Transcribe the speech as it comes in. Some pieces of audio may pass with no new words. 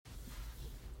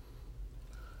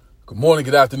Good morning,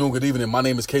 good afternoon, good evening. My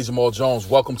name is K. Jamal Jones.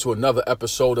 Welcome to another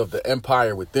episode of The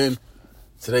Empire Within.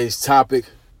 Today's topic,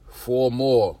 4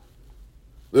 more.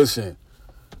 Listen,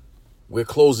 we're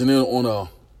closing in on a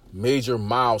major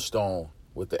milestone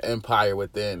with The Empire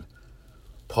Within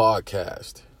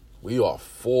podcast. We are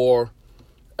 4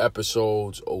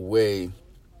 episodes away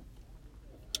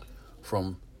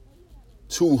from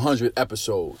 200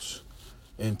 episodes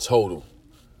in total.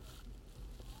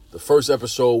 The first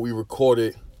episode we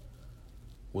recorded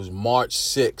was March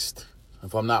 6th,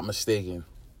 if I'm not mistaken.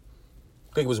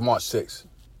 I think it was March 6th.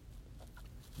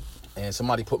 And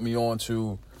somebody put me on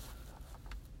to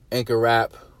Anchor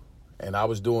app, and I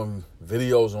was doing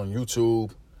videos on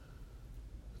YouTube,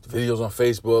 videos on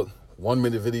Facebook,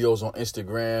 1-minute videos on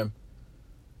Instagram,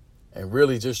 and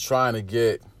really just trying to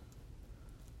get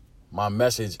my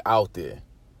message out there.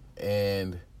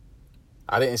 And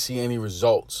I didn't see any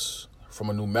results from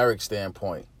a numeric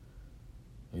standpoint.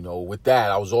 You know, with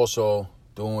that, I was also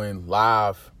doing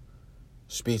live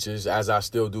speeches, as I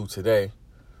still do today.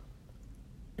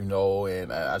 You know,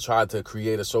 and I tried to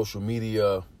create a social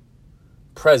media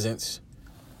presence,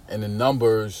 and the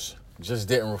numbers just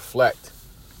didn't reflect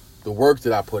the work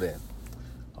that I put in.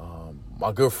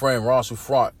 My good friend, Ron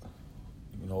Souffrant,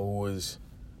 you know, who was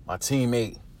my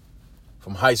teammate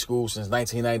from high school since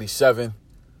 1997,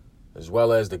 as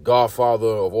well as the godfather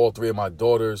of all 3 of my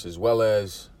daughters, as well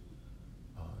as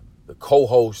the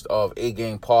co-host of A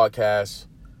Game Podcast,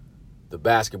 the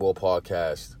basketball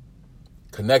podcast,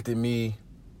 connected me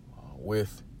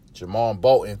with Jamon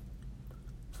Bolton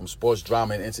from Sports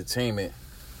Drama and Entertainment,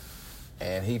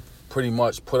 and he pretty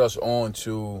much put us on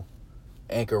to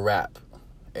Anchor app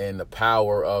and the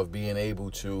power of being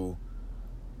able to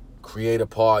create a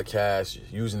podcast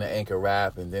using the Anchor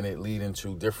app, and then it lead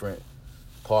into different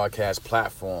podcast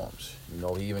platforms. You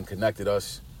know, he even connected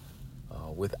us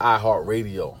with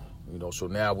iHeartRadio. You know, so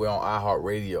now we're on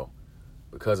iHeartRadio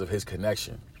because of his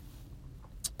connection.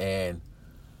 And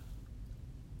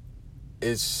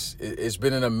it's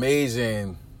been an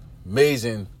amazing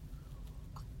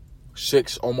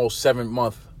 6, almost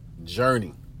 7-month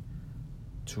journey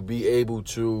to be able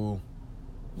to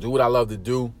do what I love to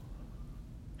do,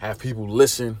 have people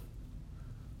listen,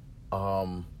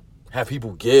 have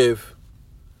people give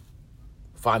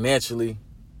financially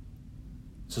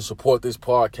to support this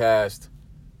podcast.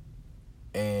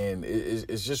 And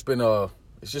it's just been an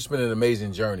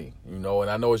amazing journey, you know.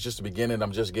 And I know it's just the beginning.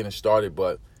 I'm just getting started,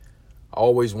 but I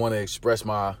always want to express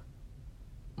my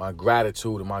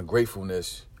gratitude and my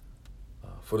gratefulness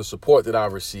for the support that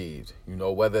I've received. You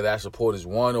know, whether that support is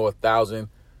 1 or 1,000,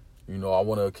 you know, I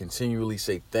want to continually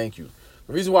say thank you.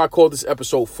 The reason why I called this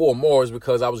episode 4 more is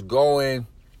because I was going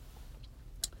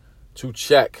to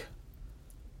check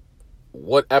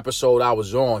what episode I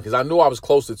was on, because I knew I was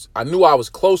close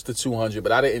to 200,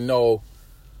 but I didn't know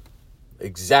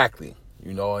exactly,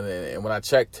 you know. And when I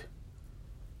checked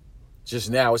just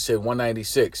now, it said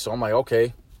 196. So I'm like,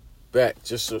 okay, bet,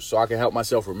 just so I can help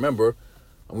myself remember,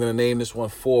 I'm gonna name this one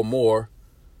 4 more,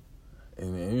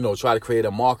 and you know, try to create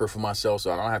a marker for myself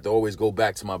so I don't have to always go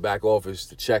back to my back office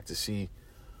to check to see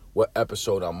what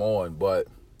episode I'm on. But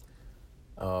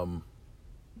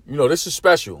you know, this is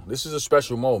special. This is a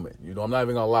special moment. You know, I'm not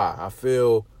even gonna lie. I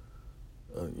feel,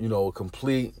 you know, a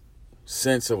complete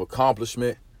sense of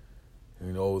accomplishment.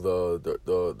 You know,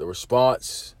 the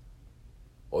response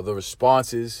or the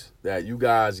responses that you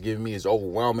guys give me is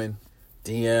overwhelming.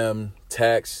 DM,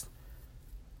 text,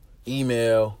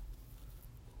 email,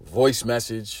 voice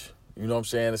message. You know what I'm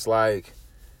saying? It's like,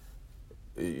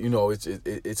 you know,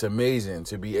 it's amazing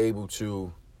to be able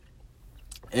to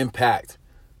impact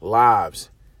lives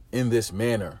in this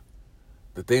manner.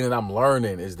 The thing that I'm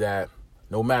learning is that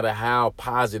no matter how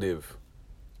positive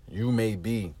you may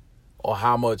be or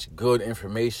how much good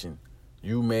information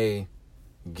you may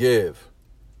give,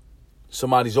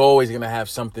 somebody's always going to have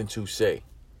something to say.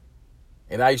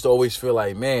 And I used to always feel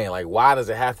like, man, like, why does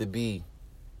it have to be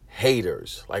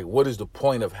haters? Like, what is the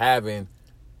point of having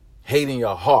hate in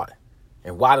your heart?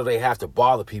 And why do they have to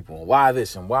bother people? And why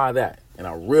this and why that? And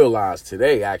I realized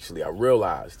today, actually,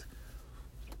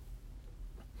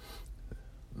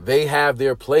 they have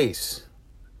their place.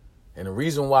 And the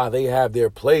reason why they have their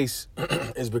place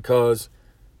is because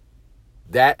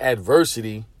that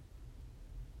adversity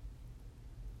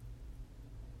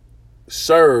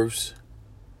serves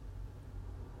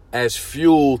as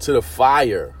fuel to the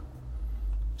fire.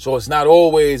 So it's not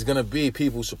always going to be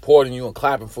people supporting you and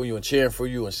clapping for you and cheering for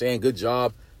you and saying good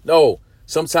job. No,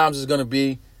 sometimes it's going to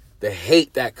be the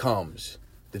hate that comes,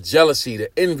 the jealousy,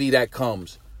 the envy that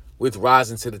comes with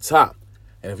rising to the top.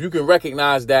 And if you can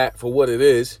recognize that for what it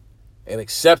is and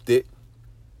accept it,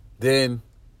 then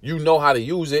you know how to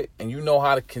use it and you know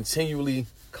how to continually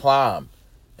climb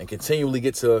and continually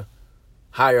get to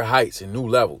higher heights and new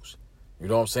levels. You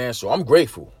know what I'm saying? So I'm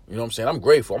grateful. You know what I'm saying? I'm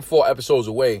grateful. I'm 4 episodes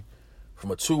away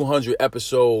from a 200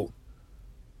 episode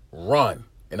run.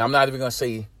 And I'm not even going to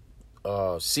say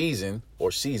season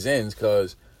or seasons,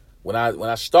 because when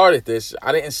I started this,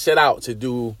 I didn't set out to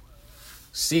do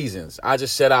seasons. I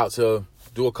just set out to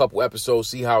do a couple episodes,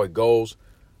 see how it goes.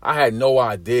 I had no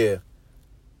idea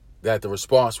that the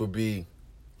response would be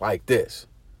like this.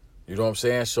 You know what I'm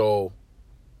saying? So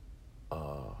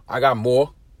I got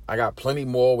more. I got plenty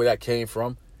more where that came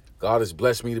from. God has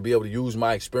blessed me to be able to use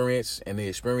my experience and the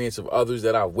experience of others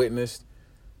that I've witnessed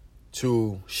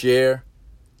to share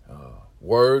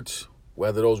words,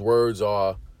 whether those words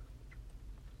are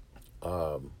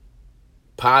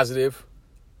positive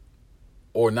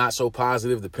or not so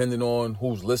positive, depending on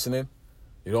who's listening.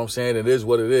 You know what I'm saying? It is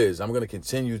what it is. I'm going to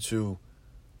continue to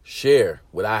share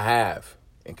what I have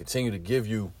and continue to give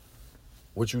you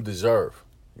what you deserve.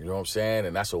 You know what I'm saying?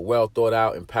 And that's a well thought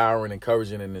out, empowering,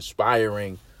 encouraging, and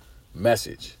inspiring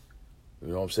message. You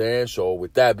know what I'm saying? So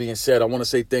with that being said, I want to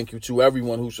say thank you to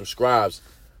everyone who subscribes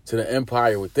to the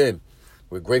Empire Within.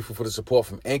 We're grateful for the support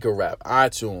from Anchor Rap,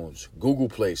 iTunes, Google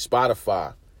Play,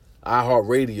 Spotify,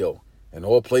 iHeartRadio, and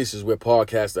all places where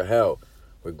podcasts are held.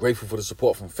 We're grateful for the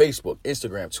support from Facebook,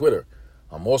 Instagram, Twitter.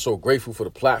 I'm also grateful for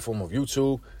the platform of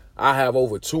YouTube. I have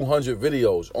over 200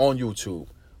 videos on YouTube.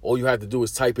 All you have to do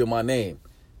is type in my name,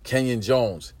 Kenyon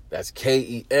Jones. That's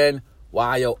Kenyon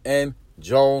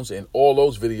Jones, and all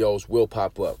those videos will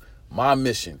pop up. My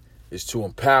mission is to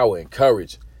empower,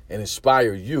 encourage, and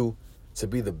inspire you to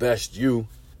be the best you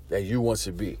that you want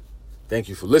to be. Thank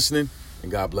you for listening,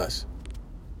 and God bless.